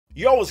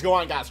Yo, what's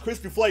going on, guys?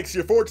 Crispy Flakes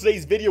here. For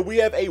today's video, we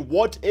have a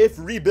what if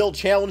rebuild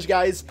challenge,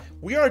 guys.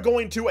 We are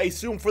going to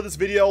assume for this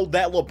video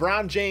that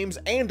LeBron James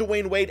and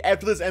Dwyane Wade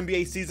after this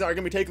NBA season are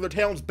going to be taking their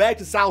talents back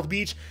to South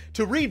Beach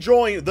to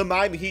rejoin the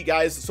Miami Heat,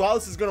 guys. So how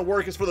this is going to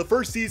work is for the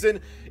first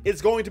season,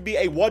 it's going to be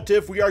a what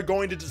if. We are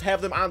going to just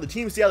have them on the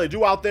team, see how they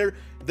do out there.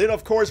 Then,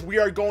 of course, we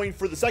are going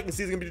for the second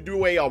season to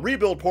do a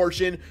rebuild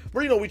portion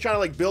where, we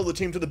try to build the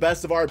team to the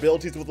best of our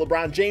abilities with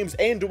LeBron James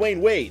and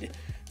Dwyane Wade.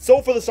 So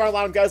for the starting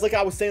lineup, guys, like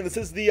I was saying, this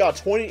is the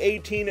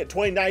 2018-2019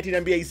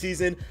 NBA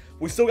season.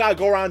 We still got to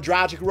go around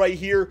Dragic right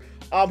here,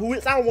 who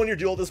is on a one-year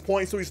deal at this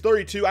point, so he's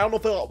 32. I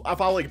don't know if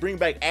I'll bring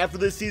back after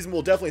this season.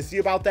 We'll definitely see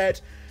about that.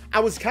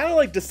 I was kind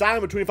of deciding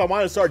between if I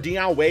wanted to start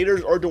Dion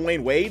Waiters or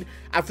Dwyane Wade.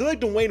 I feel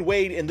like Dwyane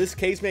Wade in this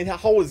case, man, how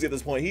old is he at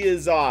this point? He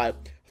is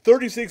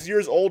 36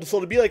 years old, so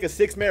to be like a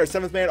 6th man or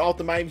 7th man off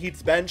the Miami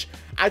Heat's bench,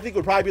 I think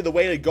would probably be the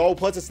way to go.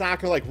 Plus, it's not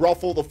going to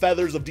ruffle the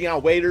feathers of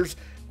Dion Waiters.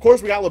 Of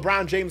course, we got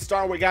LeBron James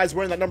starting with guys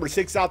wearing that number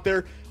 6 out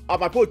there.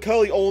 I put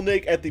Kelly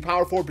Olynyk at the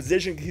power forward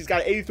position. He's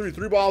got an 83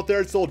 3-ball out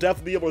there, so he'll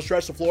definitely be able to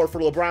stretch the floor for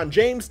LeBron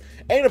James.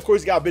 And of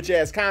course, he got a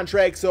bitch-ass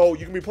contract, so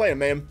you can be playing,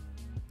 man.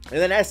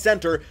 And then at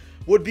center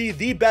would be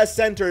the best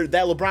center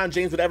that LeBron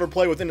James would ever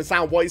play within the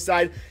Hassan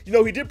Whiteside. He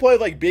did play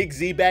like Big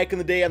Z back in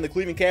the day on the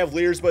Cleveland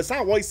Cavaliers, but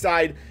Hassan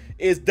Whiteside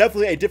is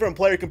definitely a different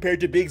player compared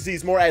to Big Z.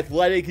 He's more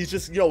athletic. He's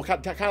just,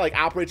 kind of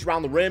operates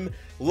around the rim.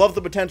 Love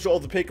the potential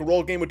of the pick and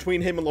roll game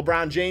between him and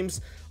LeBron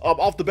James.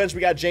 Off the bench,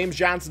 we got James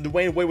Johnson,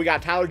 Dwyane Wade. We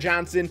got Tyler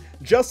Johnson,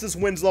 Justice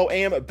Winslow,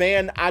 and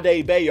Bam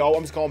Adebayo.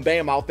 I'm just calling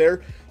Bam out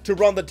there to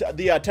run the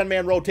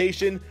 10-man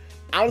rotation.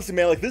 Honestly,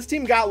 man, this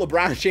team got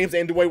LeBron James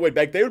and Dwyane Wade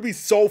back. They would be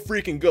so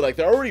freaking good.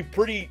 They're already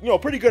pretty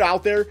good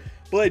out there,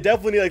 but they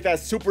definitely need that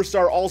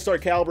superstar, all-star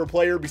caliber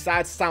player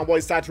besides Hassan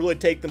Whiteside to really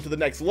take them to the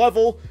next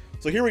level.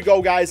 So here we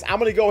go, guys. I'm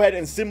going to go ahead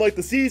and simulate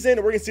the season.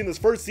 We're going to see in this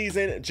first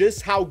season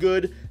just how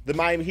good the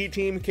Miami Heat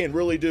team can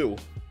really do.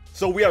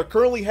 So we are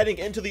currently heading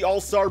into the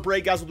All-Star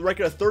break, guys, with a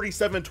record of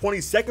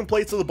 37-20, second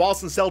place to the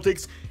Boston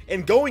Celtics.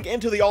 And going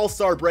into the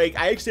All-Star break,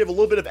 I actually have a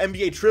little bit of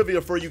NBA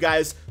trivia for you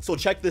guys, so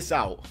check this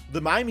out.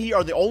 The Miami Heat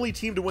are the only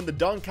team to win the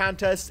dunk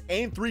contest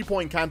and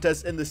three-point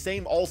contest in the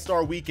same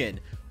All-Star weekend.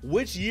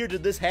 Which year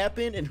did this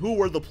happen, and who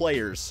were the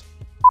players?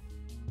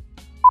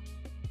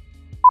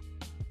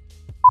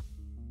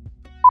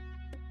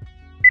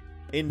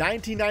 In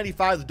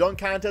 1995, the dunk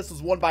contest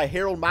was won by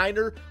Harold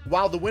Miner,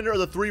 while the winner of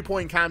the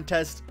three-point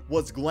contest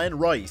was Glenn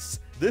Rice.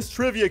 This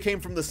trivia came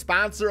from the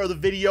sponsor of the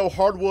video,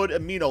 Hardwood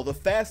Amino, the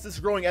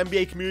fastest growing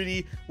NBA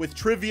community with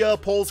trivia,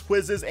 polls,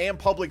 quizzes, and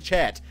public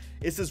chat.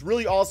 It's this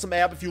really awesome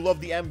app if you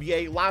love the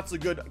NBA. Lots of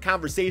good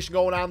conversation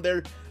going on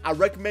there. I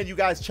recommend you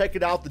guys check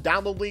it out. The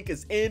download link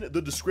is in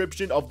the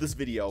description of this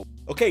video.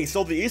 Okay,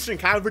 so the Eastern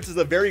Conference is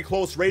a very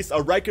close race.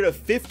 A record of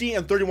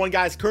 50-31,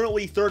 guys.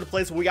 Currently third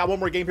place. We got one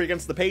more game here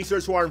against the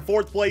Pacers, who are in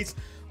 4th place.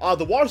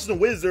 The Washington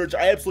Wizards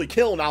are absolutely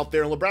killing out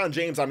there, and LeBron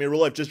James, real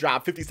life, just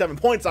dropped 57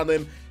 points on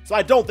them, so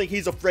I don't think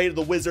he's afraid of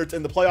the Wizards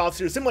in the playoffs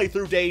here. Similarly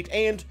through date,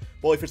 and,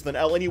 well, he finished an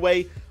L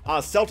anyway.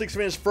 Celtics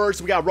finished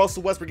first. We got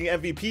Russell Westbrook getting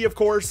MVP, of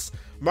course.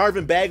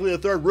 Marvin Bagley, the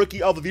third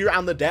Rookie of the Year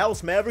on the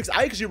Dallas Mavericks.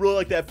 I actually really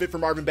like that fit for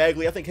Marvin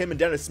Bagley. I think him and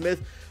Dennis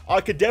Smith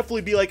could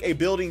definitely be a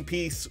building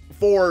piece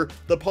for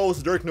the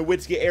post-Dirk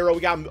Nowitzki era. We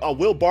got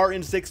Will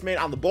Barton, 6th man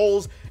on the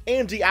Bulls,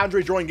 and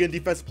DeAndre Jordan getting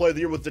Defensive Player of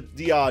the Year with the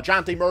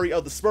DeJounte Murray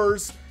of the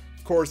Spurs.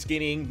 Of course,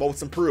 getting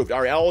most improved.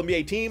 All right,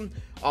 All-NBA team.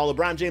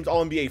 LeBron James,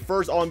 All-NBA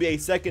first, All-NBA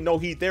second. No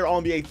Heat there.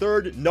 All-NBA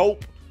third.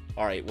 Nope.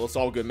 All right, well, it's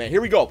all good, man.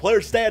 Here we go. Player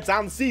stats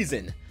on the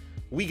season.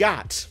 We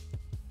got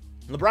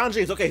LeBron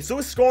James. Okay, so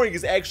his scoring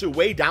is actually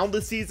way down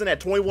this season at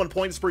 21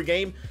 points per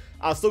game.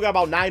 Still got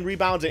about 9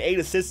 rebounds and 8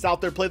 assists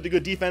out there. Played the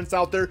good defense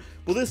out there.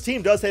 Well, this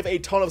team does have a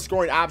ton of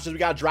scoring options. We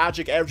got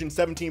Dragic averaging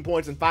 17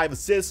 points and 5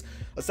 assists.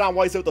 Hassan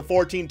Whiteside with the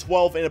 14,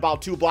 12, and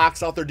about 2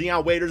 blocks out there.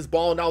 Dion Waiters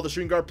balling out the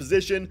shooting guard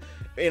position.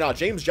 And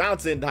James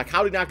Johnson,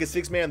 how did he not get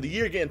 6th man of the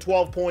year, getting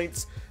 12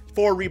 points,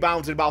 4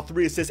 rebounds, and about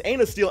 3 assists, and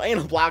a steal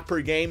and a block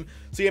per game.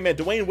 So yeah, man,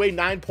 Dwyane Wade,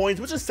 9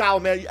 points, which is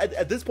solid, man.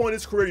 At this point in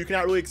his career, you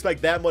cannot really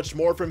expect that much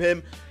more from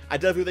him. I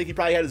definitely think he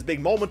probably had his big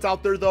moments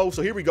out there, though.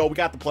 So here we go. We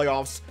got the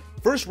playoffs.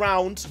 First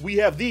round, we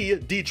have the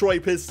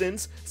Detroit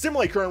Pistons.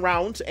 Similarly current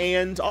round,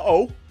 and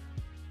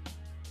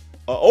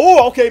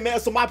okay, man.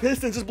 So my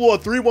Pistons just blew a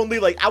 3-1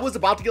 lead. I was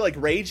about to get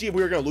ragey if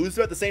we were going to lose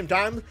it at the same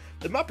time.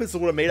 If my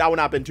Pistons would have made it, I would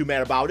not have been too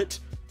mad about it.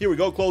 Here we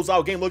go. Close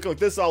out game looking like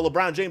this.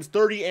 LeBron James,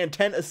 30 and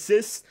 10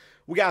 assists.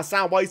 We got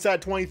Hassan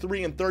Whiteside,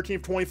 23 and 13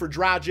 for 20 for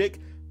Dragic.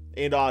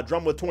 And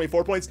Drummond with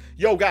 24 points.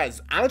 Yo,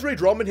 guys, Andre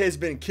Drummond has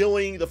been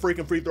killing the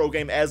freaking free throw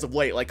game as of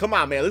late. Come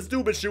on, man. This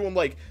dude been shooting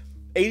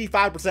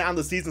 85% on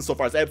the season so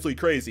far. It's absolutely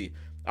crazy.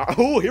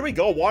 Oh, here we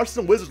go.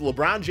 Washington Wizards,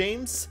 LeBron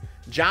James,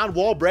 John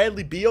Wall,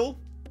 Bradley Beal.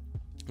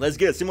 Let's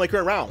get it. Simulate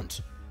current round.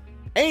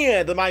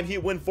 And the Miami Heat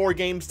win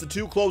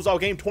 4-2. Close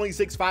out game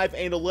 26, 5,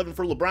 and 11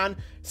 for LeBron.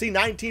 See,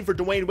 19 for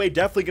Dwyane Wade.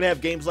 Definitely going to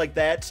have games like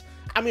that.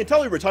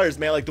 Until he retires,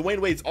 man, Dwyane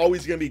Wade's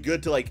always going to be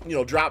good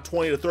to, drop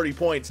 20 to 30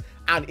 points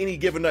on any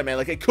given night, man.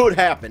 It could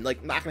happen.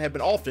 Not going to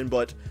happen often,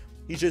 but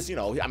He's just, you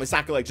know, I mean, it's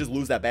not gonna like just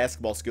lose that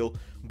basketball skill.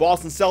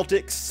 Boston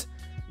Celtics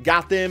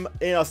got them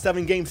in a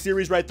 7-game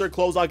series right there.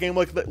 Closeout game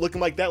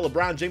looking like that.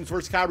 LeBron James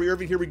versus Kyrie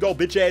Irving. Here we go.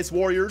 Bitch-ass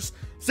Warriors.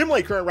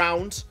 Simulate current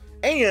round.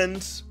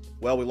 And,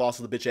 well, we lost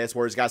to the bitch-ass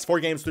Warriors, guys. 4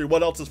 games, 3.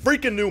 What else is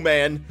freaking new,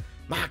 man?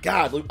 My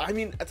God. I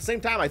mean, at the same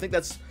time, I think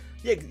that's...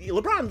 Yeah,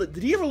 LeBron,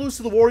 did he ever lose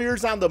to the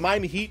Warriors on the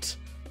Miami Heat?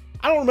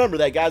 I don't remember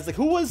that, guys. Like,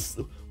 who was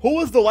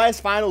the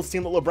last finals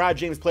team that LeBron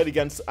James played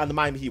against on the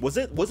Miami Heat? Was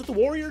it the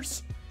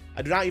Warriors?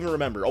 I do not even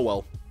remember. Oh,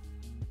 well.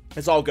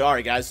 It's all good. All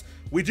right, guys.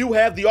 We do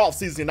have the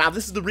offseason. Now,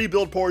 this is the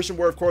rebuild portion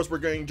where, of course, we're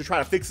going to try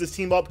to fix this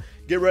team up,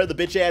 get rid of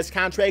the bitch-ass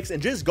contracts,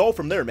 and just go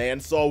from there, man.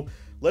 So,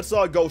 let's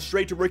go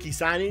straight to rookie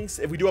signings.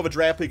 If we do have a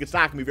draft pick, it's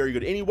not going to be very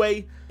good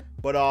anyway.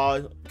 But,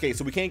 okay,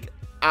 so we can't...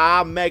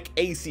 Ahmed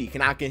AC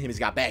cannot get him. He's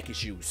got back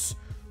issues.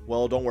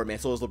 Well, don't worry, man.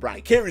 So does LeBron.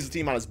 He carries the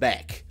team on his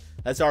back.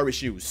 That's our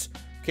issues.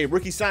 Okay,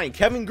 rookie signing.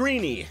 Kevin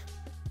Greeny.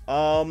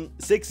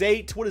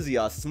 6'8". What is he?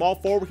 Small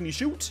forward. Can you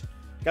shoot?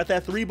 Got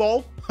that 3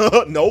 ball?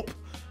 Nope.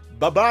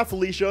 Bye-bye,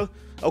 Felicia.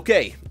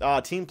 Okay,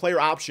 team player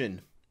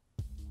option.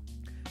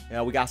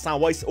 Yeah, we got Hassan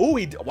Whiteside.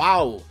 Oh,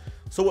 wow.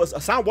 So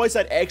Hassan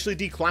Whiteside actually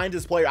declined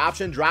his player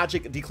option.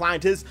 Dragic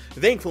declined his.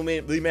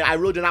 Thankfully, man, I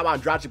really did not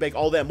want Dragic back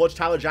all that much.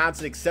 Tyler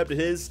Johnson accepted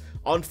his,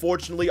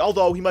 unfortunately,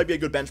 although he might be a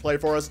good bench player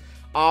for us.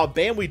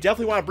 Bam, we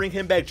definitely want to bring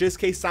him back just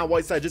in case Hassan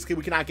Whiteside, just in case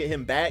we cannot get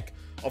him back.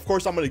 Of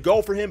course, I'm going to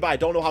go for him, but I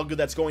don't know how good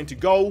that's going to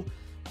go.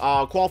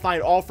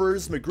 Qualifying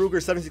offers,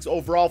 McGruger, 76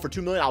 overall for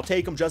 $2 million. I'll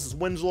take him. Justice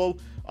Winslow,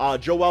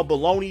 Joel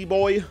Baloney,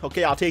 boy.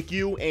 Okay, I'll take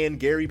you. And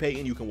Gary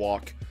Payton, you can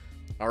walk.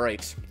 All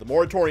right, the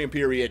moratorium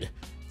period.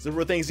 This is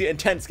where things get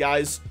intense,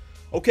 guys.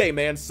 Okay,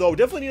 man, so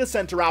definitely need a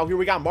center out here.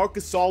 We got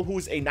Marcus Gasol,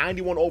 who's a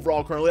 91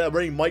 overall currently. That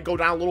rating might go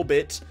down a little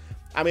bit.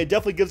 I mean, it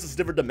definitely gives us a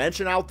different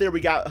dimension out there.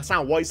 We got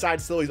Hassan Whiteside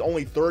still. He's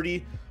only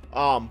 30.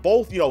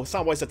 Both, you know,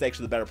 Hassan Whiteside's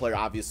actually the better player,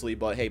 obviously.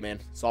 But, hey, man,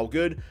 it's all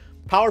good.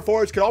 Power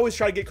forwards, could always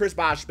try to get Chris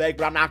Bosh back,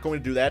 but I'm not going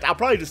to do that. I'll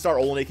probably just start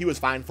Olenek. He was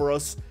fine for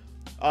us.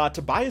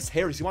 Tobias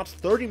Harris, he wants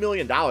 $30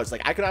 million.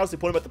 Like, I could honestly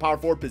put him at the power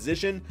forward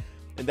position,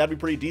 and that'd be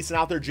pretty decent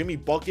out there. Jimmy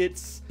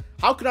Buckets.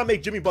 How could I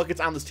make Jimmy Buckets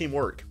on this team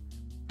work?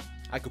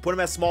 I could put him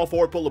at small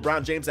forward, put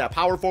LeBron James at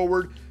power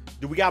forward.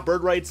 Do we got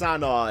bird rights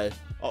on,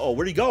 uh-oh,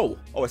 where'd he go?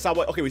 Oh, it's not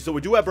White. Okay, so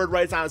we do have bird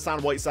rights on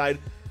Hassan Whiteside.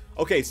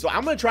 Okay, so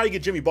I'm going to try to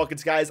get Jimmy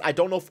Buckets, guys. I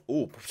don't know if...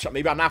 Ooh,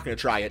 maybe I'm not going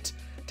to try it.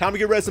 Time to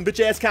get rid of some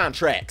bitch-ass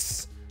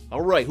contracts.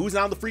 All right, who's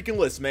on the freaking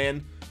list,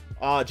 man?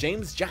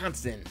 James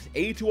Johnson,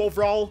 82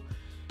 overall.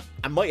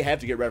 I might have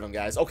to get rid of him,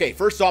 guys. Okay,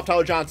 first off,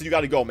 Tyler Johnson, you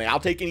got to go, man. I'll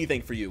take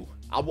anything for you.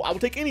 I will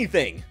take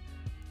anything.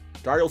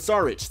 Dario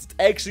Saric, it's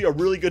actually a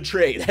really good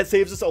trade. That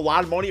saves us a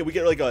lot of money, and we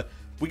get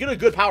a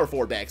good power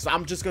forward back. So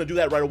I'm just going to do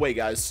that right away,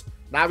 guys.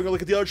 Not even going to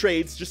look at the other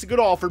trades. Just a good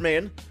offer,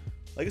 man.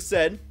 Like I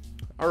said.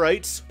 All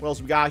right, what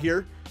else we got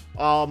here?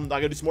 I got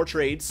to do some more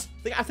trades.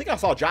 I think I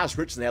saw Josh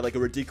Richardson had like a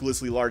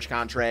ridiculously large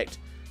contract.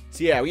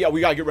 So yeah,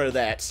 we got to get rid of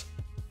that.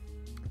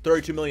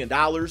 $32 million.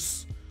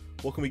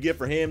 What can we get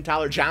for him?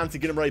 Tyler Johnson,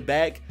 get him right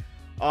back.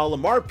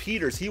 Lamar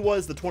Peters, he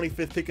was the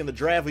 25th pick in the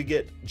draft. We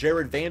get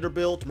Jared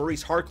Vanderbilt,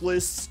 Maurice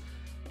Harkless.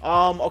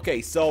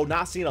 Okay, so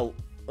not seeing a...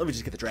 Let me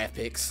just get the draft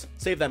picks.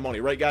 Save that money,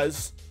 right,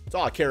 guys? That's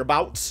all I care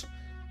about.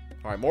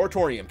 All right,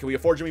 moratorium. Can we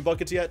afford Jimmy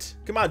Buckets yet?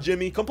 Come on,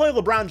 Jimmy. Come play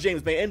LeBron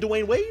James, man. And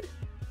Dwyane Wade?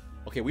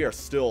 Okay, we are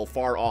still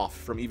far off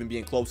from even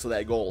being close to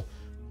that goal.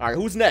 All right,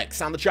 who's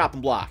next on the chopping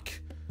block?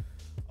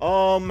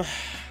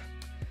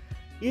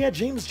 Yeah,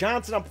 James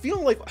Johnson. I'm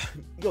feeling like,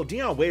 yo,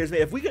 Dion Waiters,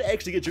 man. If we could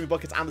actually get Jimmy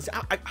Buckets on this,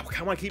 I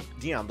want to keep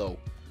Dion, though.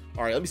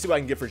 All right, let me see what I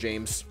can get for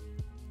James.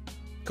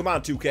 Come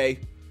on, 2K.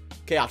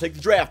 Okay, I'll take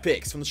the draft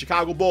picks from the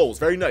Chicago Bulls.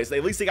 Very nice.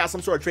 At least they got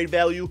some sort of trade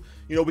value.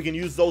 You know, we can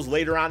use those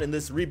later on in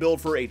this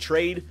rebuild for a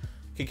trade.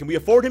 Okay, can we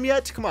afford him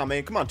yet? Come on,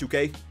 man. Come on,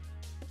 2K.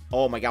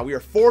 Oh, my God. We are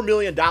 $4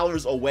 million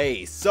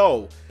away.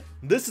 So,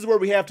 this is where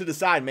we have to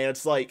decide, man.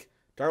 It's like,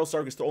 Daryl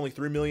Stark is only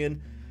 $3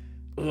 million.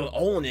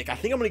 Olenek, I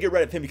think I'm going to get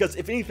rid of him because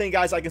if anything,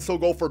 guys, I can still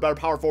go for a better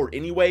power forward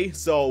anyway.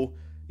 So,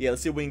 yeah,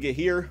 let's see what we can get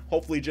here.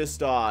 Hopefully just,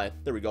 there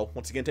we go.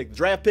 Once again, take the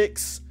draft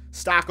picks,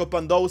 stock up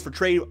on those for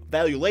trade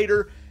value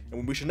later.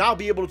 And we should now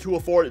be able to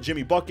afford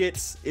Jimmy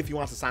Buckets if he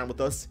wants to sign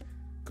with us.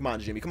 Come on,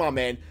 Jimmy. Come on,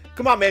 man.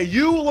 Come on, man.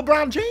 You,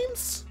 LeBron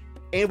James?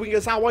 And we can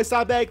get Hassan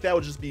Whiteside back. That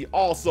would just be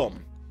awesome.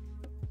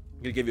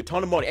 I'm going to give you a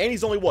ton of money. And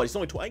he's only what? He's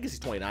only 20. I guess he's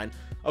 29.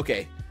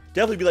 Okay.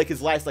 Definitely be like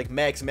his last, like,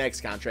 max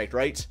contract,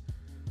 right?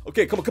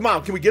 Okay, come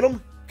on. Can we get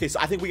him? Okay, so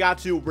I think we got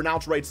to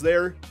renounce rights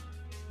there.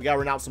 We got to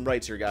renounce some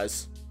rights here,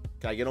 guys.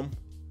 Can I get him?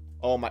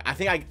 Oh, my. I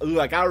think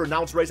I got to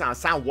renounce rights on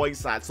Hassan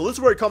Whiteside. So this is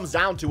where it comes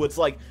down to. It's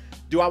like,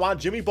 do I want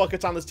Jimmy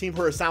Buckets on this team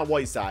or Hassan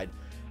Whiteside?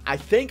 I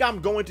think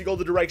I'm going to go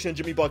the direction of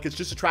Jimmy Buckets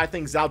just to try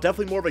things out.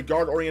 Definitely more of a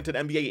guard-oriented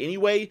NBA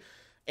anyway.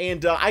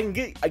 And I can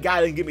get a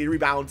guy that can get me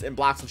rebounds and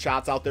block some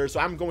shots out there.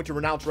 So I'm going to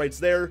renounce rights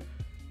there.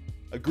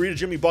 Agree to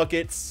Jimmy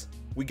Buckets.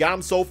 We got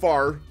him so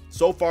far.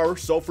 So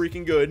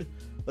freaking good.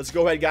 Let's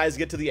go ahead, guys,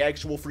 get to the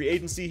actual free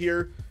agency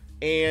here.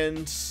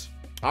 And,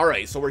 all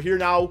right, so we're here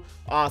now.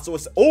 So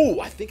it's,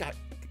 oh, I think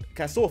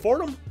can I still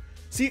afford him?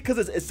 See,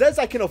 because it says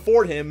I can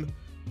afford him,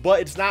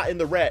 but it's not in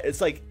the red.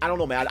 It's like, I don't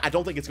know, man. I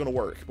don't think it's going to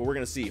work, but we're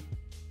going to see.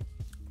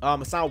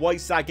 Hassan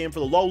Whiteside game for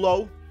the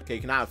Lolo. Okay,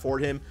 cannot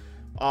afford him.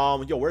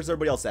 Yo, where's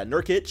everybody else at?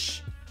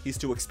 Nurkic. He's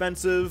too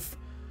expensive.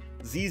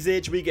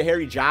 Zizic. We get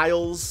Harry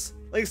Giles.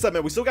 Like I said,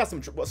 man, we still got some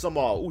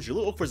ooh, you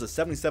look for a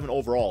 77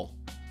 overall.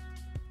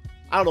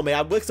 I don't know,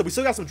 man. Like I said, we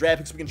still got some draft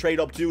picks we can trade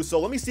up to. So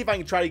let me see if I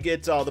can try to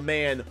get the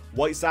man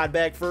Whiteside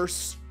back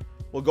first.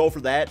 We'll go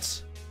for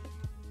that.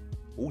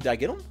 Ooh, did I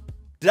get him?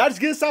 Did I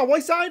just get us on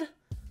Whiteside?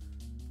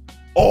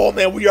 Oh,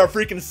 man, we are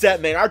freaking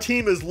set, man. Our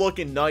team is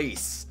looking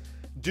nice.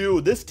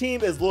 Dude, this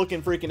team is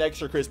looking freaking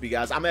extra crispy,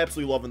 guys. I'm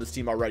absolutely loving this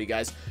team already,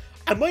 guys.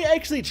 I might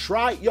actually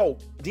try... Yo,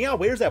 Dwyane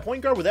Wade's that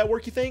point guard. Would that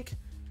work, you think?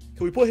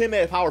 Can we put him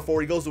at power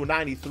forward? He goes to a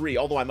 93,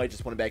 although I might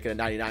just put him back at a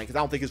 99 because I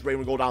don't think his rating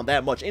would go down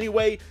that much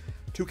anyway.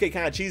 2K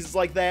kind of cheeses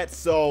like that,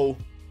 so...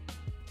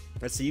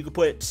 Let's see, you could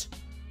put...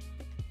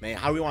 Man,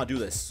 how do we want to do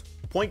this?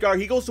 Point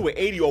guard, he goes to an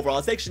 80 overall.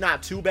 It's actually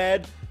not too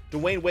bad.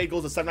 Dwyane Wade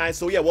goes to 79.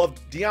 So, yeah, we'll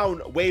have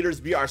Dwyane Waders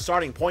be our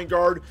starting point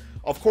guard.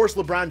 Of course,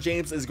 LeBron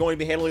James is going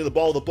to be handling the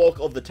ball the bulk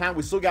of the time.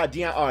 We still got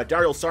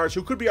Dario Saric,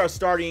 who could be our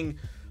starting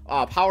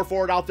power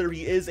forward out there.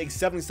 He is a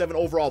 77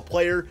 overall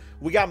player.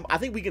 We got, I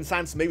think we can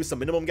sign maybe some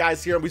minimum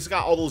guys here. We still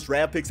got all those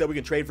draft picks that we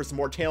can trade for some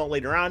more talent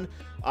later on.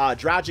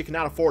 Dragic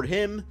cannot afford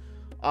him.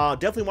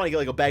 Definitely want to get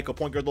like a backup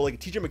point guard though, like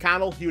TJ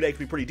McConnell. He would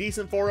actually be pretty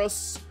decent for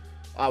us.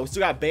 We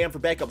still got Bam for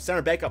backup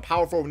center, backup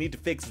power forward. We need to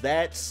fix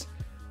that.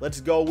 Let's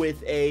go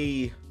with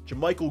a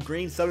JaMychal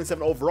Green,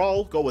 77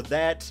 overall. Go with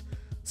that.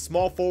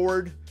 Small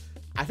forward.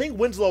 I think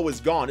Winslow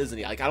is gone, isn't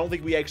he? Like, I don't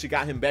think we actually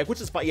got him back,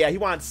 which is fine. Yeah, he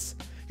wants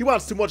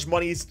too much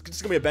money. He's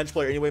just gonna be a bench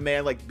player anyway,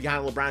 man. Like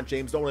behind LeBron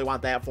James, don't really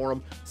want that for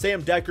him.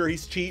 Sam Decker,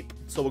 he's cheap,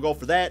 so we'll go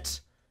for that.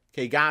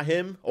 Okay, got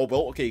him. Oh,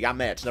 well, okay, got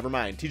matched. Never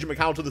mind. TJ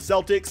McConnell to the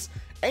Celtics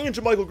and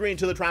JaMychal Green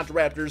to the Toronto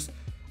Raptors.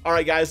 All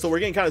right, guys, so we're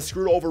getting kind of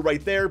screwed over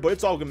right there, but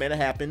it's all good, man. It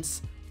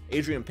happens.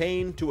 Adrian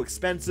Payne, too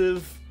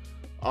expensive.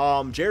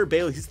 Jared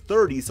Bailey, he's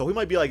 30, so he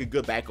might be like a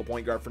good backup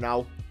point guard for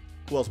now.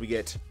 Who else we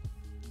get?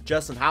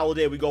 Justin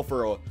Holiday, we go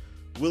for a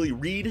Willie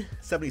Reed,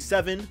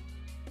 77.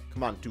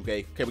 Come on,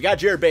 2K. Okay, we got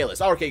Jared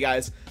Bayless. Okay,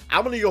 guys,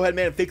 I'm going to go ahead,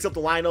 man, and fix up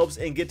the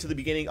lineups and get to the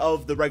beginning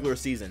of the regular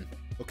season.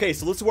 Okay,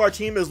 so this is what our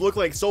team is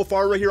looking like so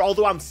far right here,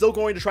 although I'm still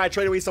going to try to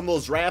trade away some of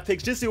those draft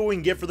picks, just see what we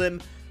can get for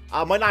them.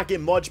 Might not get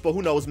much, but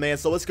who knows, man.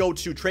 So let's go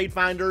to Trade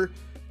Finder,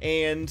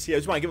 and yeah, I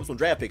just want to give them some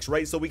draft picks,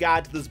 right? So we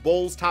got this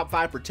Bulls top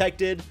 5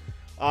 protected.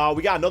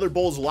 We got another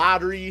Bulls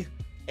lottery,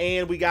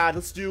 and we got,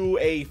 let's do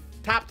a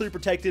top 3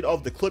 protected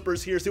of the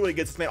Clippers here. See what it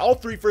gets us, man. All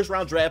 3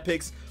 first-round draft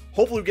picks.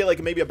 Hopefully we get like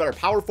maybe a better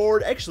power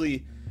forward.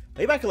 Actually,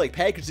 maybe I could like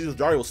package these with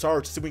Dario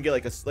Saric to see if we can get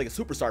like a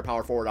superstar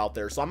power forward out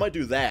there. So I might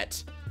do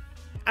that.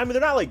 I mean,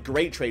 they're not like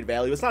great trade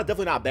value. It's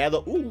definitely not bad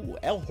though. Ooh,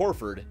 Al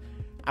Horford.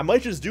 I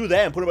might just do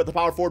that and put him at the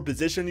power forward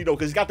position, you know,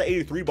 because he's got the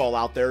 83 ball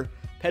out there.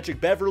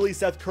 Patrick Beverly,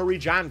 Seth Curry,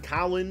 John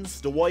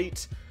Collins,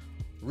 Dwight,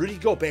 Rudy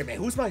Gobert. Man,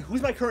 who's my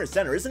current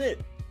center? Isn't it?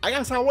 I got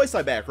Hassan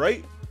Whiteside back,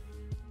 right?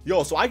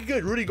 Yo, so I could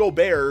get Rudy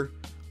Gobert,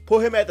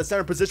 put him at the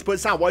center position, put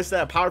Hassan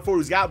Whiteside at power forward,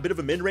 who's got a bit of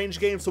a mid-range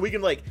game, so we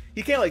can like,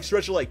 he can't like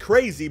stretch it like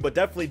crazy, but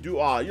definitely do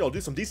you know,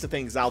 do some decent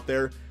things out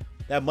there.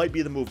 That might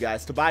be the move,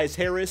 guys. Tobias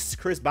Harris,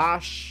 Chris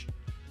Bosh.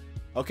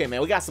 Okay,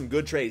 man, we got some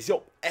good trades.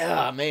 Yo,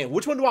 man,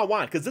 which one do I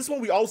want? Because this one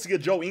we also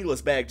get Joe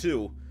Ingles back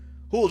too,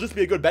 who will just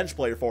be a good bench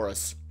player for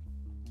us.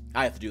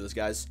 I have to do this,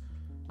 guys.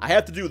 I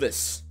have to do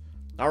this.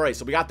 All right,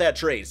 so we got that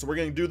trade. So we're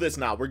going to do this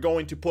now. We're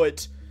going to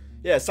put,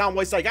 yeah, Hassan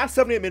Whiteside got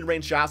 78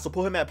 mid-range shots, so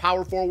put him at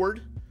power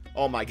forward.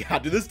 Oh my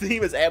god, dude, this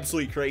team is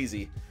absolutely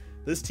crazy.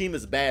 This team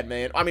is bad,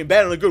 man. I mean,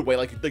 bad in a good way,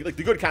 like the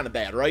good kind of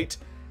bad, right?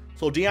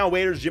 So Dwyane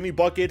Wade, Jimmy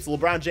Buckets,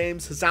 LeBron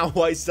James, Hassan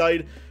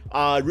Whiteside,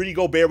 Rudy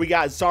Gobert. We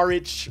got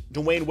Saric,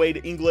 Dwyane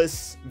Wade,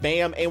 Ingles,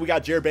 Bam, and we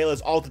got Jared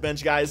Bayless all at the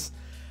bench, guys.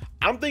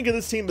 I'm thinking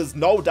this team is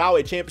no doubt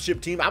a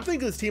championship team. I'm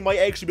thinking this team might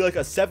actually be like a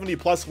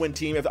 70+ win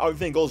team if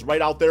everything goes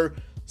right out there.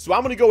 So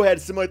I'm going to go ahead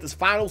and simulate this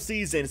final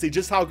season and see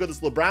just how good this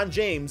LeBron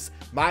James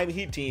Miami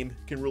Heat team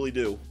can really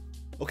do.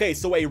 Okay,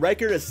 so a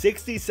record of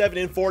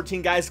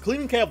 67-14, guys.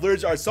 Cleveland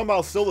Cavaliers are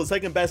somehow still the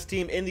second best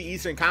team in the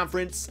Eastern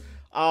Conference.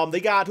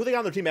 They got, who they got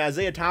on their team?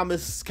 Isaiah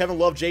Thomas, Kevin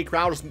Love, Jay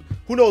Crowder.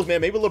 Who knows,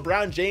 man? Maybe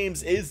LeBron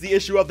James is the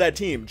issue of that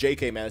team.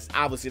 JK, man, it's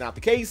obviously not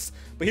the case.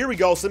 But here we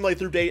go, simulate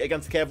through date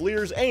against the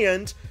Cavaliers.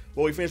 And,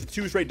 well, we finished with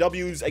 2 straight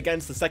W's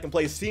against the second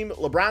place team.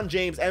 LeBron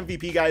James,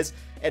 MVP, guys,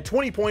 at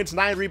 20 points,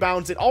 9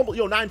 rebounds, and almost,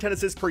 you know, 9-10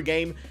 assists per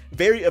game.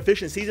 Very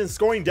efficient season.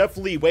 Scoring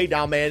definitely way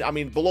down, man. I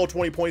mean, below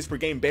 20 points per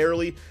game,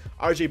 barely.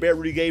 RJ Barrett,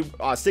 Rudy Gay,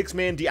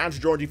 6-man, DeAndre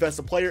Jordan,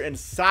 defensive player, and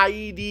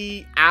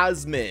Saidi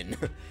Osman.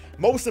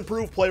 Most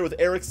improved player with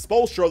Eric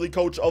Spoelstra, the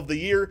coach of the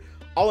year.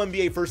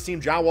 All-NBA first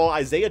team, John Wall,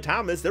 Isaiah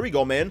Thomas. There we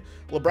go, man.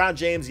 LeBron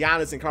James,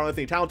 Giannis, and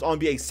Karl-Anthony Towns.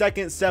 All-NBA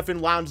second. Stephen,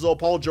 Lonzo,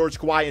 Paul George,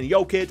 Kawhi, and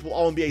Jokic. Will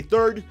All-NBA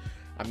third.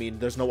 I mean,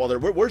 there's no other.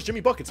 Where's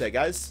Jimmy Buckets at,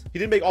 guys? He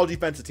didn't make all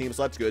defensive teams,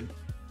 so that's good.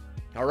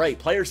 All right,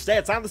 player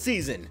stats on the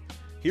season.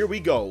 Here we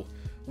go.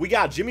 We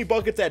got Jimmy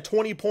Buckets at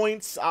 20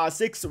 points,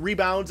 6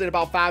 rebounds, and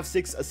about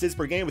 5-6 assists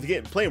per game,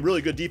 with playing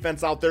really good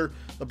defense out there.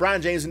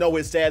 LeBron James, you know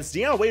his stats.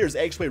 Dwyane Waiters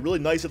actually really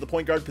nice at the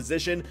point guard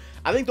position.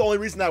 I think the only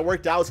reason that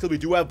worked out is because we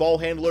do have ball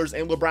handlers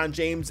and LeBron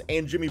James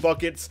and Jimmy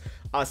Buckets.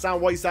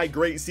 Sound Whiteside,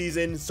 great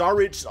season.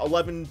 Saric,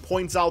 11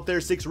 points out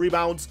there, 6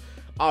 rebounds.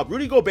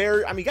 Rudy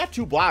Gobert, I mean, he got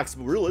 2 blocks,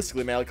 but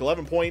realistically, man, like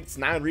 11 points,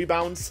 9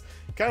 rebounds.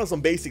 Kind of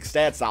some basic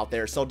stats out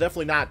there, so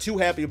definitely not too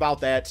happy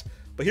about that.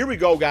 But here we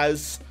go,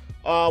 guys.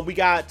 We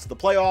got the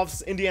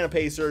playoffs, Indiana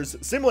Pacers,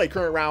 simulate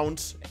current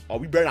round. Oh,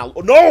 we better not.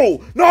 Oh,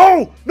 no,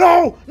 no,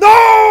 no,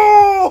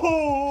 no,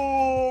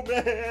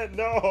 man,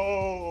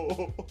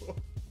 no.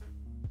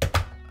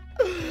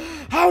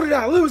 How did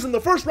I lose in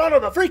the first round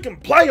of the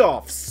freaking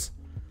playoffs?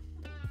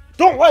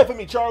 Don't laugh at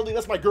me, Charlie.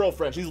 That's my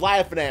girlfriend. She's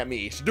laughing at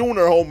me. She's doing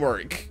her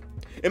homework.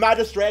 Am I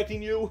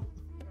distracting you?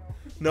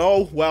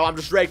 No? Well, I'm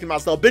distracting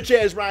myself. Bitch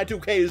ass Ryan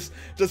 2K is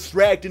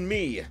distracting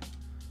me.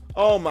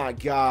 Oh my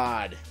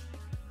god.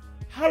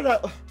 How did I...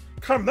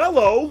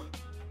 Carmelo?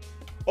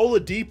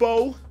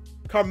 Oladipo?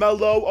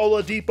 Carmelo,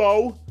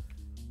 Oladipo?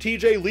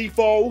 TJ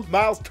Leafo?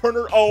 Miles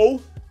Turner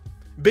O?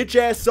 Bitch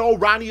ass O?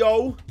 Ronnie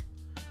O?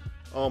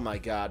 Oh my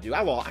god, dude.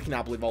 I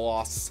cannot believe I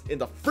lost in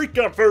the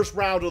freaking first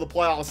round of the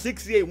playoffs.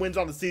 68 wins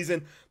on the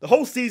season. The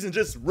whole season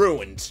just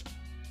ruined.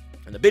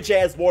 And the bitch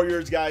ass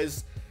Warriors,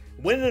 guys,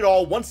 winning it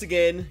all once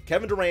again.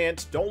 Kevin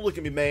Durant, don't look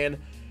at me,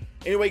 man.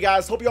 Anyway,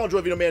 guys, hope you all enjoyed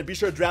the video, man. Be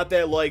sure to drop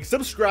that like,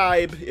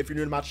 subscribe if you're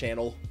new to my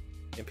channel,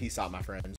 and peace out, my friends.